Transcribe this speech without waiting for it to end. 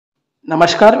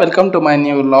Namaskar, welcome to my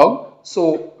new vlog.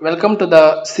 So, welcome to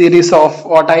the series of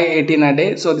what I ate in a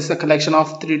day. So, this is a collection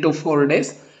of 3 to 4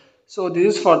 days. So,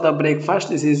 this is for the breakfast.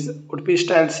 This is Udupi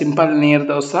style simple neer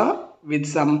dosa with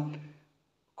some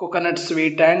coconut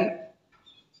sweet and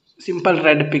simple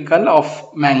red pickle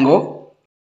of mango.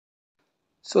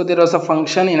 So, there was a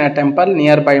function in a temple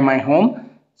nearby my home.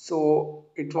 So,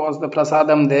 it was the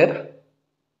prasadam there.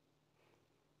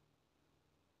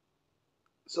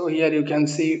 So, here you can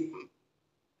see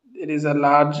there is a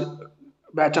large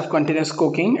batch of continuous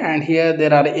cooking, and here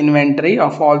there are inventory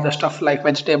of all the stuff like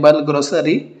vegetable,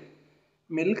 grocery,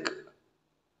 milk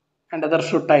and other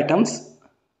fruit items.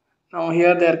 Now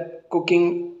here they are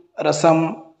cooking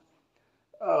rasam,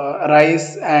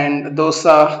 rice and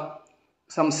dosa,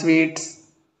 some sweets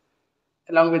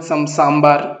along with some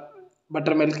sambar,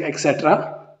 buttermilk,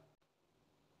 etc.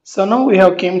 So now we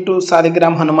have came to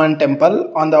Saligram Hanuman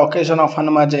temple on the occasion of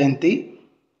Hanuman Jayanti.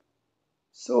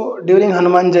 So during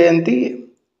Hanuman Jayanti,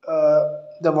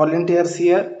 the volunteers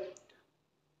here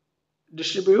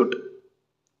distribute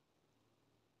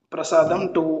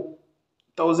prasadam to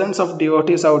thousands of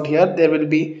devotees out here. There will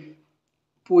be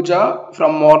puja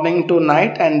from morning to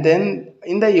night, and then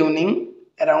in the evening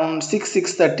around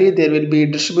 6:30 there will be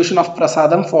distribution of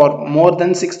prasadam for more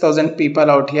than 6,000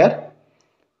 people out here.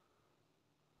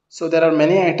 So there are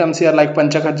many items here like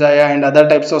panchakajaya and other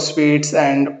types of sweets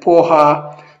and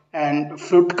poha and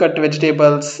fruit cut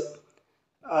vegetables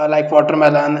like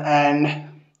watermelon and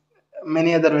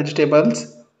many other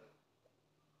vegetables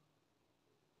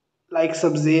like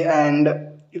sabzi, and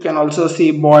you can also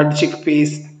see boiled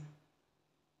chickpeas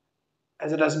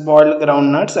as well as boiled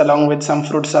groundnuts along with some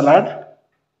fruit salad.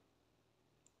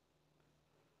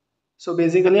 So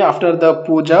basically after the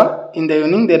puja in the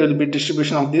evening there will be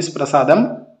distribution of this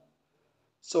prasadam.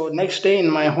 So next day in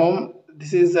my home,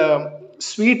 this is a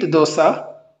sweet dosa.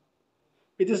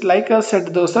 It is like a set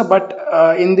dosa, but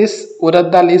in this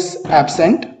urad dal is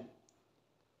absent.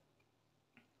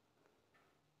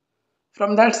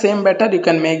 From that same batter you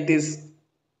can make this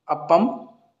appam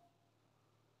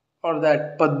or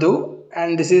that paddu,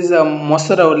 and this is a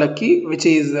mosara ulaki, which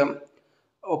is a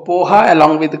poha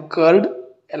along with curd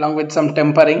along with some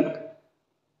tempering.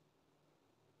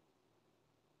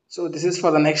 So this is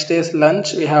for the next day's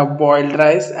lunch. We have boiled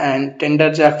rice and tender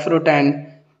jackfruit and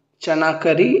chana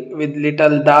curry with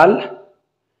little dal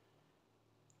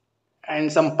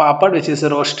and some papad which is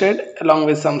roasted along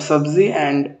with some sabzi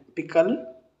and pickle.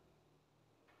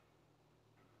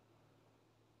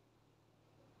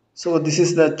 So this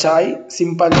is the chai,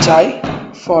 simple chai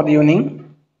for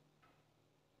evening,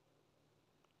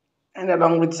 and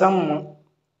along with some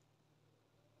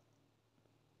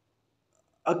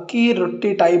akki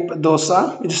roti type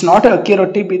dosa, which is not a akki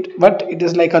roti but it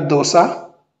is like a dosa.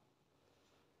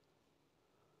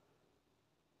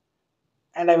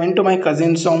 And I went to my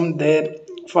cousin's home there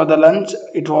for the lunch.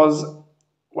 It was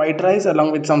white rice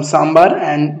along with some sambar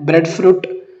and breadfruit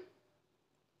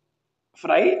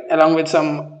fry along with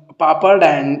some papad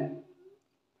and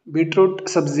beetroot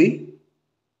sabzi.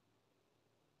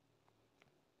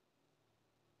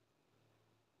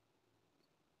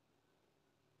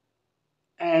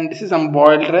 And this is some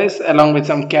boiled rice along with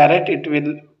some carrot. It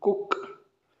will cook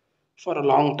for a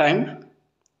long time.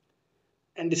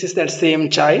 And this is that same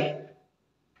chai.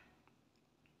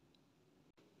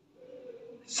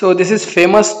 So this is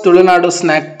famous Tulunadu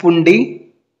snack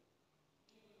pundi.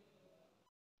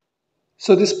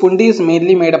 So this pundi is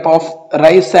mainly made up of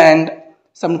rice and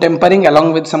some tempering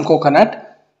along with some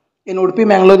coconut. In Udupi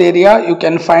Mangalore area, you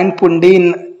can find pundi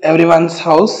in everyone's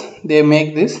house. They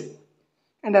make this,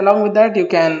 and along with that, you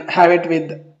can have it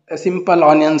with a simple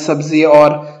onion sabzi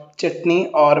or chutney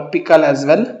or pickle as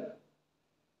well.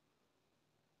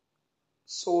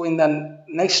 So in the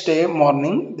next day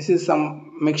morning, this is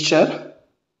some mixture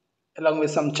along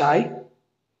with some chai.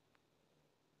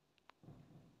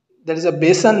 There is a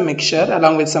besan mixture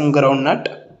along with some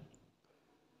groundnut.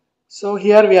 So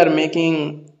here we are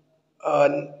making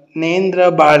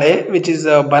Nendra Bale, which is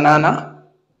a banana,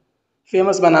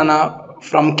 famous banana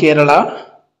from Kerala.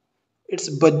 It's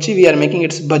bhaji. We are making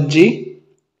its bhaji,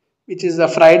 which is a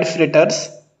fried fritters.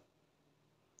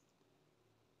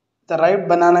 The ripe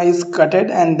banana is cutted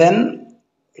and then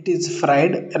it is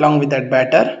fried along with that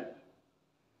batter.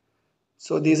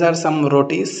 So these are some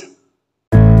rotis.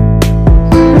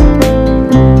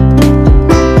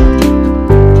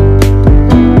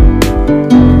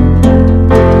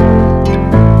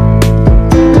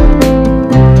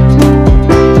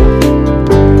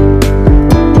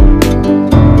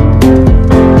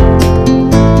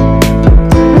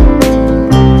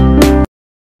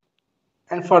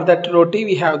 And for that roti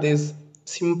we have this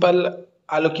simple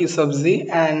aloo ki sabzi,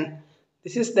 and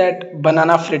this is that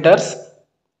banana fritters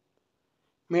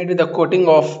made with a coating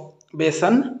of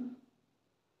besan.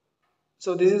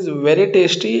 So this is very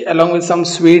tasty along with some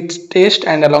sweet taste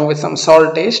and along with some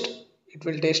salt taste. It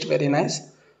will taste very nice.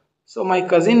 So my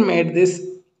cousin made this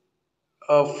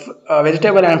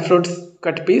vegetable and fruits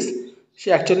cut piece.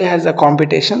 She actually has a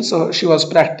competition, so she was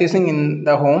practicing in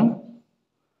the home.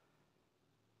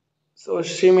 So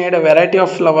she made a variety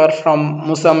of flour from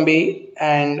musambi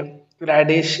and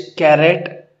radish,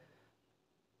 carrot,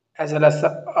 as well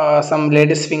as some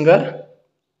lady's finger.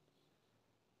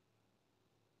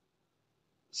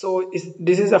 So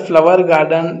this is a flower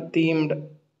garden themed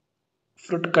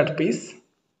fruit cut piece.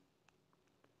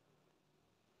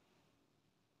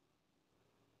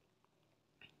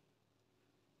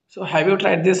 So have you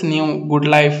tried this new Good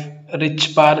Life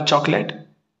Rich Bar chocolate?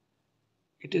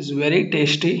 It is very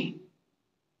tasty,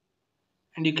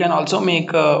 and you can also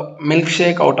make a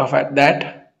milkshake out of it,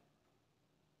 that.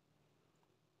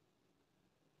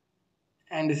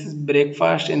 And this is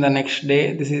breakfast in the next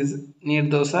day. This is neer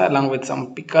dosa along with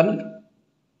some pickle.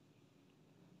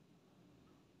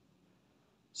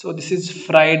 So this is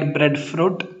fried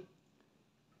breadfruit.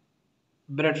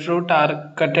 Breadfruit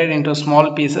are cutted into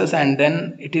small pieces and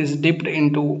then it is dipped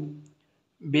into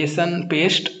besan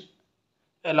paste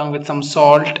along with some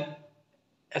salt,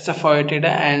 asafoetida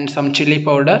and some chili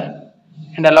powder,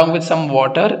 and along with some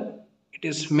water. It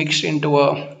is mixed into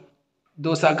a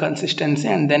dosa consistency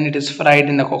and then it is fried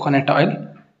in the coconut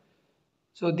oil.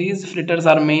 So these fritters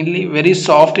are mainly very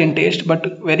soft in taste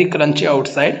but very crunchy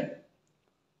outside.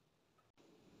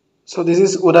 So this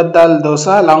is urad dal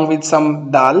dosa along with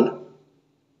some dal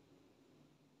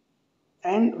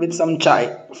and with some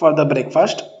chai for the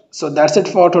breakfast. So that's it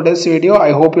for today's video.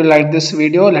 I hope you liked this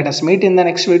video. Let us meet in the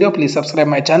next video. Please subscribe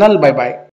my channel. Bye bye.